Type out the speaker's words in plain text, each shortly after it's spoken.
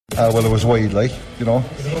Well, it was wide, like, you know.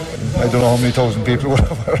 I don't know how many thousand people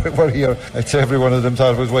were here. I'd say every one of them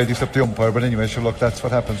thought it was wide except the umpire. But anyway, sure, look, that's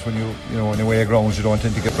what happens when when you weigh grounds, you don't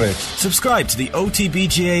tend to get breaks. Subscribe to the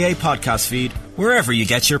OTBGAA podcast feed wherever you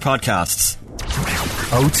get your podcasts.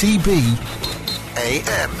 OTB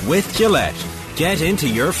AM. With Gillette. Get into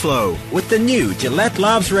your flow with the new Gillette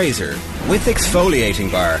Labs Razor with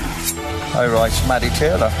exfoliating bar. Hi, Roy, it's Matty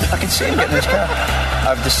Taylor. I can see him getting his car.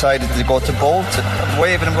 I've decided to go to Bolton. I'm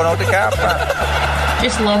waving him going out the car park.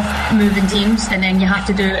 Just love moving teams, and then you have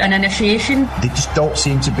to do an initiation. They just don't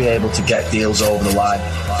seem to be able to get deals over the line.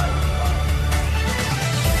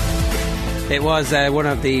 It was one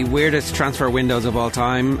of the weirdest transfer windows of all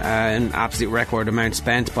time. An absolute record amount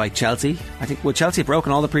spent by Chelsea. I think, would Chelsea have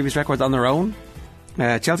broken all the previous records on their own?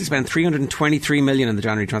 Chelsea spent $323 million in the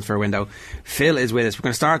January transfer window. Phil is with us. We're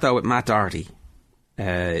going to start though with Matt Doherty.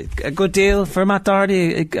 A good deal for Matt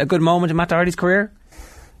Doherty, a good moment in Matt Doherty's career.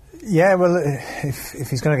 Yeah, well, if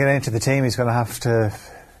he's going to get into the team, he's going to have to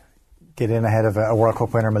get in ahead of a World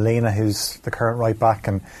Cup winner, Molina, who's the current right back,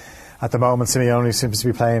 and at the moment Simeone seems to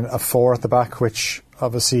be playing a 4 at the back, which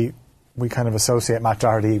obviously we kind of associate Matt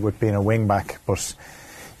Doherty with being a wing back. But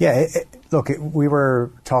yeah, we were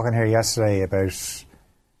talking here yesterday about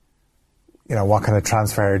what kind of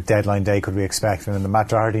transfer deadline day could we expect, and then the Matt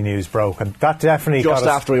Doherty news broke, and that definitely just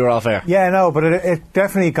after we were off air. Yeah, no, but it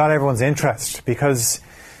definitely got everyone's interest, because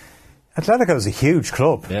Atletico is a huge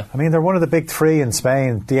club. Yeah. I mean, they're one of the big three in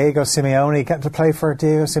Spain. Diego Simeone, getting to play for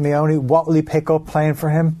Diego Simeone, what will he pick up playing for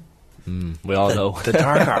him? We all know the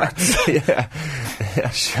dark arts. Yeah.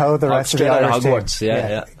 Show the rest of the Irish Hogwarts. team.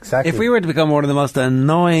 Yeah, exactly. If we were to become one of the most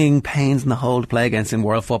annoying pains in the hole to play against in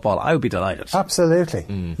world football, I would be delighted.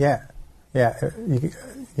 Absolutely. Yeah. You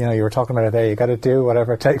were talking about it there. You got to do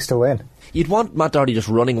whatever it takes to win. You'd want Matt Doherty just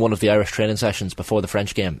running one of the Irish training sessions before the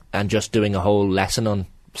French game and just doing a whole lesson on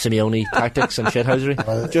Simeone tactics and shithousery.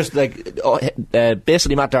 Well, just like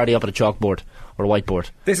basically Matt Doherty up at a chalkboard or a whiteboard.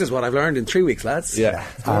 This is what I've learned in 3 weeks, lads. Yeah,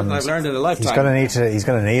 I've learned in a lifetime. He's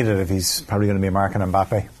going to need it if he's probably going to be marking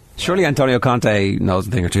Mbappe. Surely Antonio Conte knows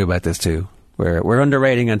a thing or two about this too. We're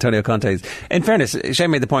underrating Antonio Conte's. In fairness,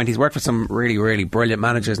 Shane made the point, he's worked for some really, really brilliant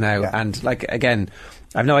managers now, and again,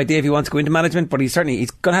 I've no idea if he wants to go into management, but he's going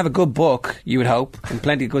to have a good book, you would hope, and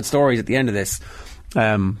plenty of good stories at the end of this.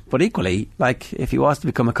 But equally, if he was to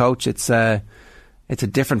become a coach, it's a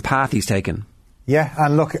different path he's taken. Yeah,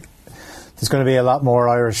 and look, there's going to be a lot more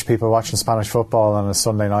Irish people watching Spanish football on a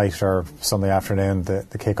Sunday night or Sunday afternoon,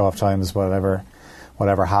 the kick-off times, whatever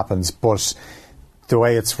happens, but the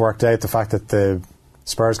way it's worked out, the fact that the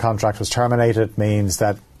Spurs contract was terminated means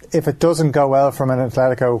that if it doesn't go well from an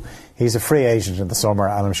Atletico, he's a free agent in the summer,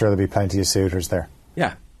 and I'm sure there'll be plenty of suitors there.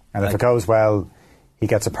 Yeah. And if it goes well, he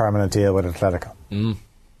gets a permanent deal with Atletico.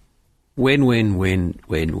 Win, win, win,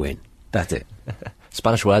 win, win. That's it.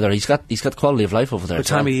 Spanish weather. He's got quality of life over there. Good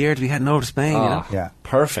time of year to be heading over to Spain. Yeah,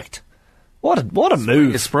 perfect. What a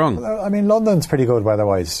move! It's sprung. Well, I mean, London's pretty good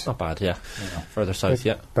weather-wise. Not bad, yeah. Further south,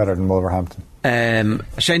 yeah. Better than Wolverhampton.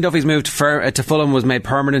 Shane Duffy's move to Fulham was made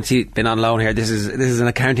permanent. He's been on loan here. This is an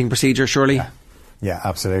accounting procedure, surely. Yeah,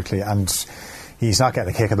 absolutely. And he's not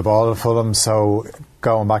getting a kick of the ball at Fulham. So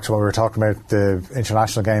going back to what we were talking about, the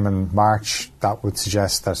international game in March, that would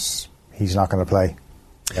suggest that he's not going to play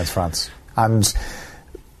against France. And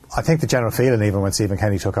I think the general feeling, even when Stephen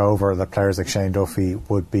Kenny took over, that players like Shane Duffy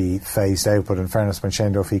would be phased out. But in fairness, when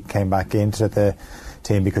Shane Duffy came back into the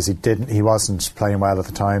team, because he wasn't playing well at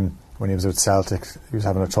the time when he was with Celtic, he was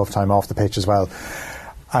having a tough time off the pitch as well,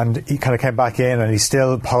 and he kind of came back in, and he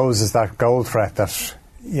still poses that goal threat that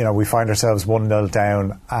we find ourselves 1-0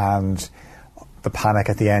 down, and the panic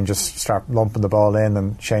at the end, just start lumping the ball in,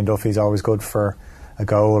 and Shane Duffy's always good for a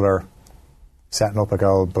goal or setting up a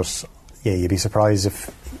goal, but yeah, you'd be surprised if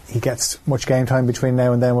he gets much game time between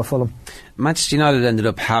now and then with Fulham. Manchester United ended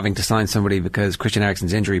up having to sign somebody because Christian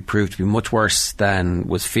Eriksen's injury proved to be much worse than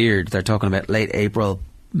was feared. They're talking about late April,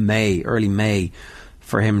 early May,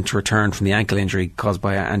 for him to return from the ankle injury caused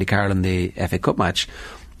by Andy Carroll in the FA Cup match.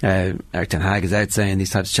 Erik ten Hag is out saying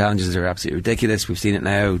these types of challenges are absolutely ridiculous. We've seen it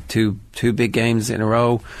now, two big games in a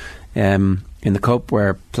row in the Cup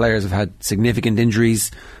where players have had significant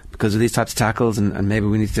injuries because of these types of tackles, and maybe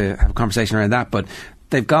we need to have a conversation around that. But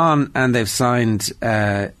they've gone and they've signed,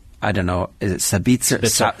 I don't know, is it Sabitzer?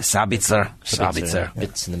 Sabitzer.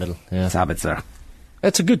 It's in the middle. Yeah. Sabitzer.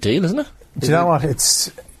 It's a good deal, isn't it? Do you know what?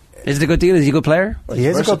 Is it a good deal? Is he a good player? He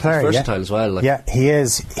is a good player. He's versatile as well. Yeah, he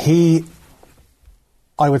is. He,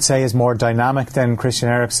 I would say, is more dynamic than Christian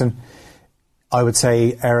Eriksen. I would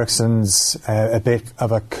say Eriksen's a bit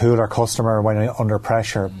of a cooler customer when under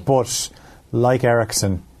pressure, but like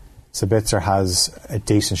Eriksen, Sabitzer has a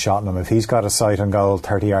decent shot in him. If he's got a sight on goal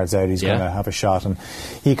 30 yards out, he's going to have a shot, and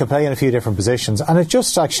he can play in a few different positions. And it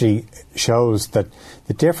just actually shows that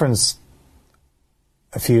the difference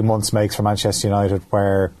a few months makes for Manchester United,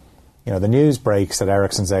 where the news breaks that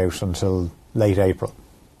Eriksen's out until late April,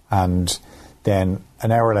 and then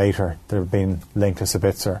an hour later they've been linked to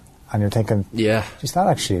Sabitzer. And you're thinking, geez, that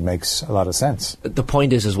actually makes a lot of sense. The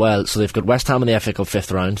point is as well, so they've got West Ham in the FA Cup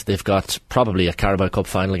 5th round, they've got probably a Carabao Cup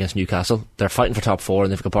final against Newcastle, they're fighting for top 4,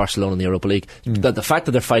 and they've got Barcelona in the Europa League. The fact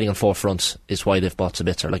that they're fighting on 4 fronts is why they've bought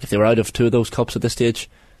Sabitzer. Like, if they were out of 2 of those cups at this stage,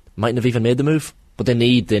 mightn't have even made the move. But they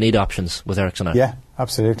need options with Eriksen out. Yeah,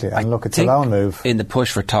 absolutely. And look, it's a loan move. In the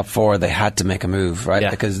push for top 4, they had to make a move, right?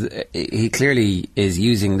 Because he clearly is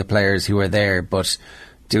using the players who are there, but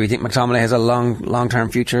do we think McTominay has a long-term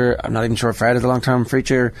future? I'm not even sure Fred has a long-term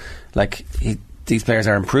future. Like, these players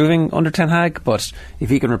are improving under Ten Hag, but if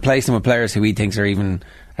he can replace them with players who he thinks are even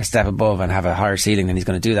a step above and have a higher ceiling, then he's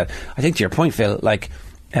going to do that. I think to your point, Phil, like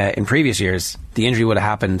in previous years, the injury would have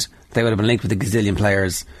happened. They would have been linked with a gazillion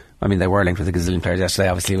players. I mean, they were linked with a gazillion players yesterday,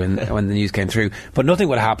 obviously, when the news came through. But nothing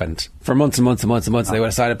would have happened for months and months and months and months. They would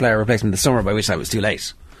have signed a player replacement in the summer, by which time it was too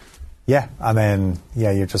late. Yeah, and then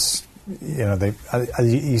you're just.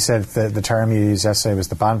 You said the term you used yesterday was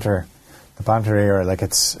the banter era. Like,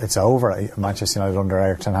 it's over. Manchester United under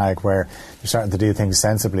Erik ten Hag, where they're starting to do things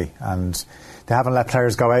sensibly, and they haven't let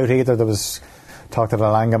players go out either. There was talk that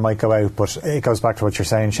Elanga might go out, but it goes back to what you're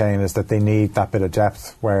saying, Shane, is that they need that bit of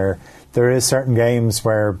depth, where there is certain games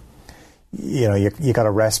where you got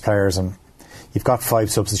to rest players, and you've got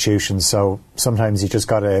 5 substitutions, so sometimes you just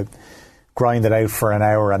got to grind it out for an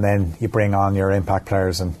hour, and then you bring on your impact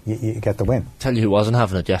players and you get the win. Tell you who wasn't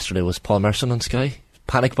having it yesterday was Paul Merson on Sky.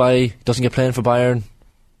 Panic buy, doesn't get playing for Bayern.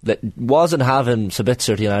 That wasn't having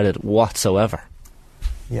Sabitzer to United whatsoever.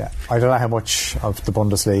 Yeah, I don't know how much of the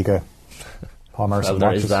Bundesliga Paul Merson there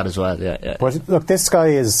watches. is that as well, yeah. But look, this guy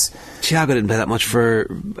is... Thiago didn't play that much for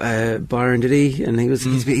Bayern, did he? And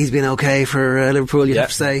he's been okay for Liverpool, you'd have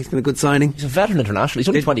to say. He's been a good signing. He's a veteran international. He's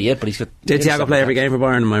only 28, but he's got... Did Thiago play every game for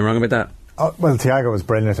Bayern? Am I wrong about that? Well, Thiago was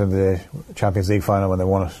brilliant in the Champions League final when they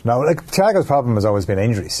won it. No, like, Thiago's problem has always been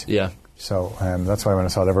injuries. Yeah. So that's why when I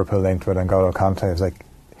saw Liverpool linked with N'Golo Kante, I was like,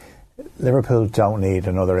 Liverpool don't need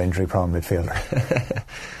another injury-prone midfielder.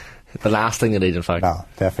 The last thing they need, in fact. No,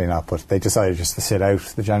 definitely not. But they decided just to sit out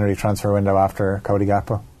the January transfer window after Cody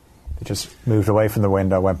Gakpo. They just moved away from the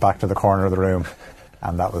window, went back to the corner of the room,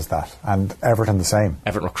 and that was that. And Everton the same.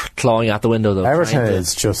 Everton were clawing at the window, though. Everton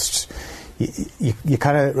is just... You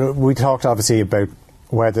kind of... We talked, obviously, about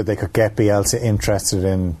whether they could get Bielsa interested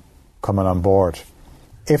in coming on board.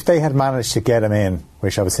 If they had managed to get him in,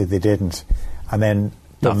 which obviously they didn't, and then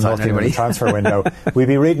done nothing in the transfer window, we'd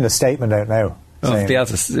be reading a statement out now.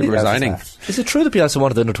 Bielsa's resigning. Is it true that Bielsa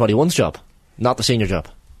wanted the under-21s job, not the senior job?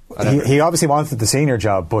 He obviously wanted the senior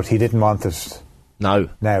job, but he didn't want it. No.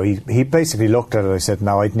 He basically looked at it and said,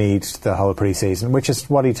 no, I'd need the whole pre-season, which is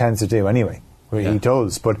what he tends to do anyway. He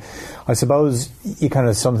does, but I suppose you kind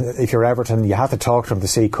of, if you're Everton, you have to talk to him to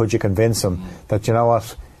see, could you convince him that, you know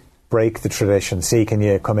what, break the tradition, see, can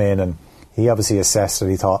you come in? And he obviously assessed it,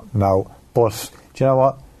 he thought, no, but do you know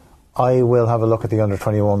what, I will have a look at the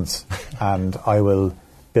under-21s and I will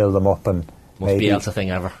build them up. And most Bielsa thing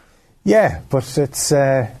ever. Yeah, but it's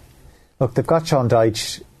look, they've got Sean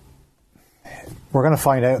Dyche. We're going to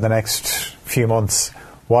find out in the next few months,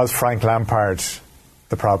 was Frank Lampard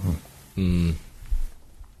the problem? If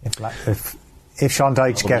Sean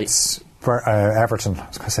Dyche gets Everton, I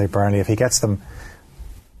was going to say Burnley, if he gets them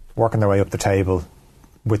working their way up the table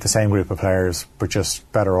with the same group of players but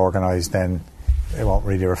just better organised, then it won't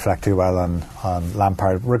really reflect too well on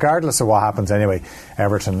Lampard. Regardless of what happens anyway,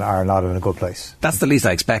 Everton are not in a good place. That's the least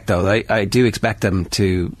I expect, though. I do expect them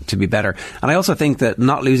to be better. And I also think that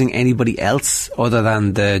not losing anybody else other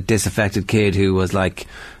than the disaffected kid who was like,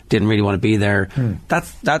 didn't really want to be there,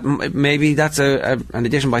 maybe that's an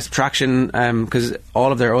addition by subtraction, because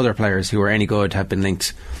all of their other players who are any good have been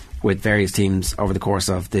linked with various teams over the course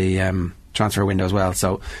of the transfer window as well.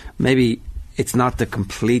 So maybe it's not the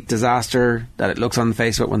complete disaster that it looks on the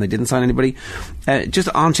face of it when they didn't sign anybody. Just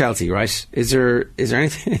on Chelsea, right? Is there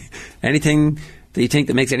anything that you think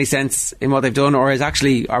that makes any sense in what they've done, or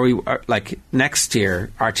like next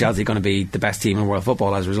year, are Chelsea going to be the best team in world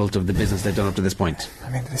football as a result of the business they've done up to this point? I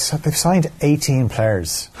mean, they've signed 18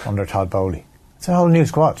 players under Todd Bowley. It's a whole new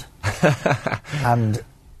squad. And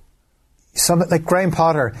some, like Graham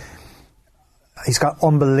Potter, he's got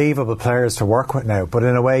unbelievable players to work with now, but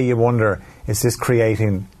in a way you wonder, is this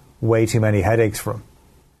creating way too many headaches for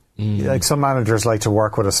him? Like, some managers like to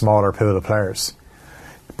work with a smaller pool of players,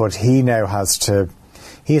 but he now has to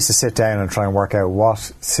he has to sit down and try and work out what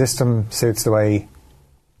system suits the way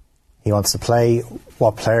he wants to play,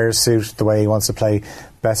 what players suit the way he wants to play,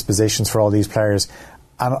 best positions for all these players.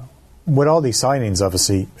 And with all these signings,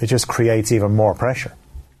 obviously, it just creates even more pressure.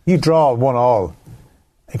 You draw 1-1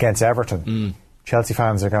 against Everton. Chelsea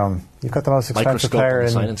fans are going, you've got the most expensive player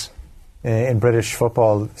in British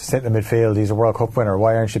football sitting in midfield. He's a World Cup winner.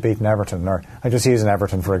 Why aren't you beating Everton? Or I'm just using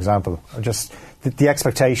Everton for example. Just the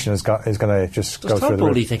expectation is going to just go through the roof. Does Todd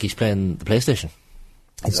Bowley think he's playing the PlayStation?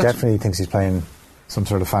 He definitely thinks he's playing some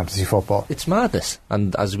sort of fantasy football. It's madness.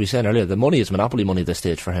 And as we said earlier, the money is monopoly money at this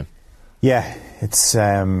stage for him. Yeah, it's.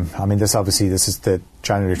 I mean, this is the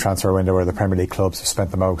January transfer window where the Premier League clubs have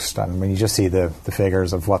spent the most, and when you just see the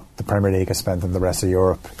figures of what the Premier League has spent in the rest of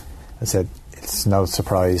Europe, I said it's no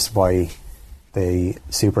surprise why the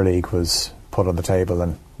Super League was put on the table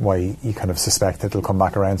and why you kind of suspect it'll come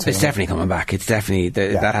back around. It's definitely coming back. It's definitely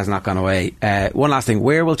that has not gone away. One last thing: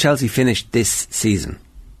 where will Chelsea finish this season?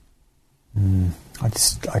 I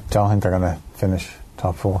don't think they're going to finish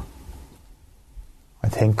top 4. I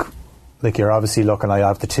think. Like, you're obviously looking, I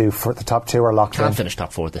have the top 2 are locked in. Can't finish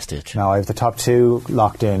top 4 at this stage. No, I have the top 2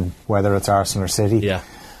 locked in, whether it's Arsenal or City. Yeah.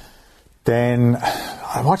 Then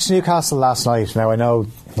I watched Newcastle last night. Now I know,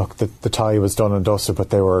 look, the tie was done and dusted,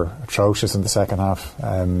 but they were atrocious in the second half.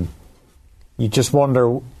 You just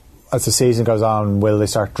wonder, as the season goes on, will they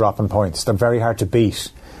start dropping points? They're very hard to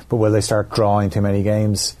beat, but will they start drawing too many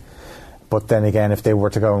games? But then again, if they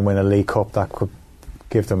were to go and win a League Cup, that could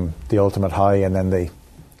give them the ultimate high, and then they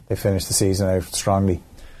finish the season out strongly.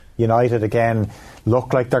 United, again,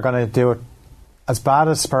 look like they're going to do it as bad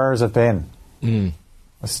as Spurs have been. And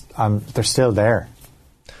they're still there.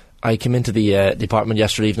 I came into the apartment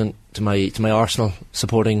yesterday evening to my Arsenal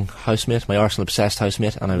supporting housemate, my Arsenal obsessed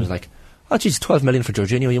housemate, and I was like, oh geez, 12 million for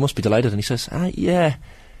Jorginho, you must be delighted. And he says, yeah,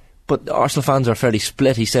 but Arsenal fans are fairly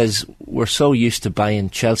split. He says, we're so used to buying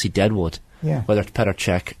Chelsea deadwood, whether it's Petr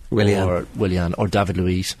Cech or Willian or David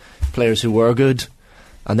Luiz, players who were good,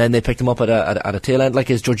 and then they picked him up at a tail end.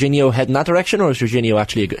 Like, is Jorginho heading that direction, or is Jorginho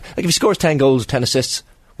actually like, if he scores 10 goals, 10 assists,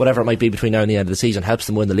 whatever it might be between now and the end of the season, helps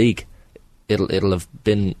them win the league, it'll have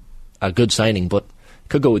been a good signing, but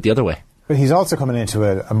could go the other way. But he's also coming into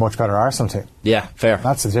a much better Arsenal team. Yeah, fair.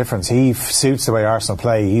 That's the difference. He suits the way Arsenal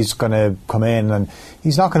play. He's going to come in, and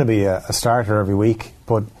he's not going to be a starter every week,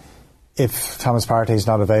 but if Thomas Partey's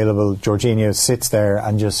not available, Jorginho sits there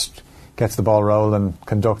and just gets the ball rolling,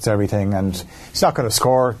 conducts everything, and he's not going to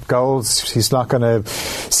score goals, he's not going to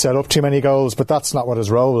set up too many goals, but that's not what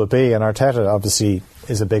his role will be, and Arteta obviously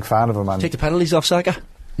is a big fan of him. And take the penalties off Saka?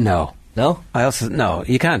 No,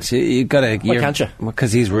 you can't. You gotta. Why can't you?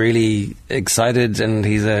 Because he's really excited and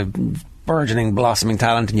he's a burgeoning, blossoming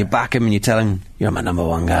talent, and you back him and you tell him you're my number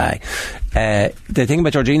one guy. The thing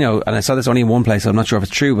about Jorginho, and I saw this only in one place, so I'm not sure if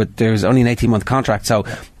it's true, but there's only an 18-month contract, so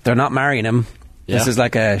they're not marrying him. This is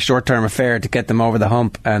like a short-term affair to get them over the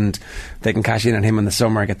hump, and they can cash in on him in the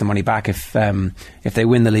summer, get the money back if they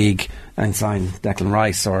win the league and sign Declan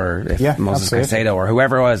Rice, or if Moses Caicedo or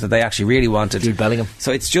whoever it was that they actually really wanted. Jude Bellingham.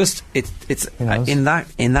 So it's just it's in that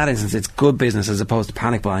instance it's good business as opposed to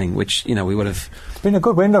panic buying, which we would have. It's been a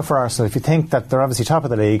good window for Arsenal. If you think that they're obviously top of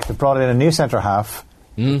the league, they've brought in a new centre half,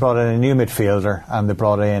 they brought in a new midfielder, and they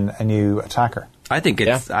brought in a new attacker. I think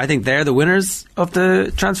they're the winners of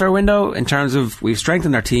the transfer window in terms of we've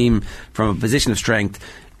strengthened our team from a position of strength.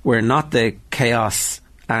 We're not the chaos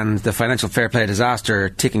and the financial fair play disaster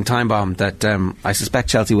ticking time bomb that I suspect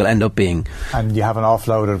Chelsea will end up being. And you haven't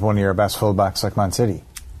offloaded one of your best fullbacks like Man City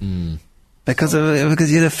because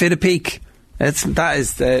you had a fit of peak. We'll come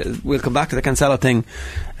back to the Cancelo thing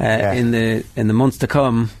in the months to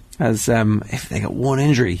come, as if they got one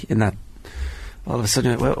injury in that, all of a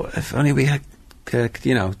sudden, well, if only we had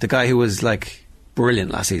the guy who was like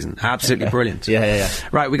brilliant last season, absolutely brilliant. Yeah.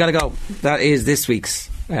 Right, we got to go. That is this week's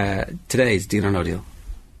today's Deal or No Deal.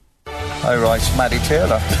 Hi Royce, Matty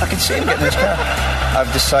Taylor. I can see him getting his car.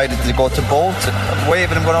 I've decided to go to Bolton. I'm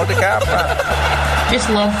waving him going out the car. Just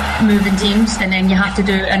love moving teams, and then you have to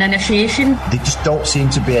do an initiation. They just don't seem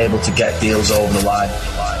to be able to get deals over the line.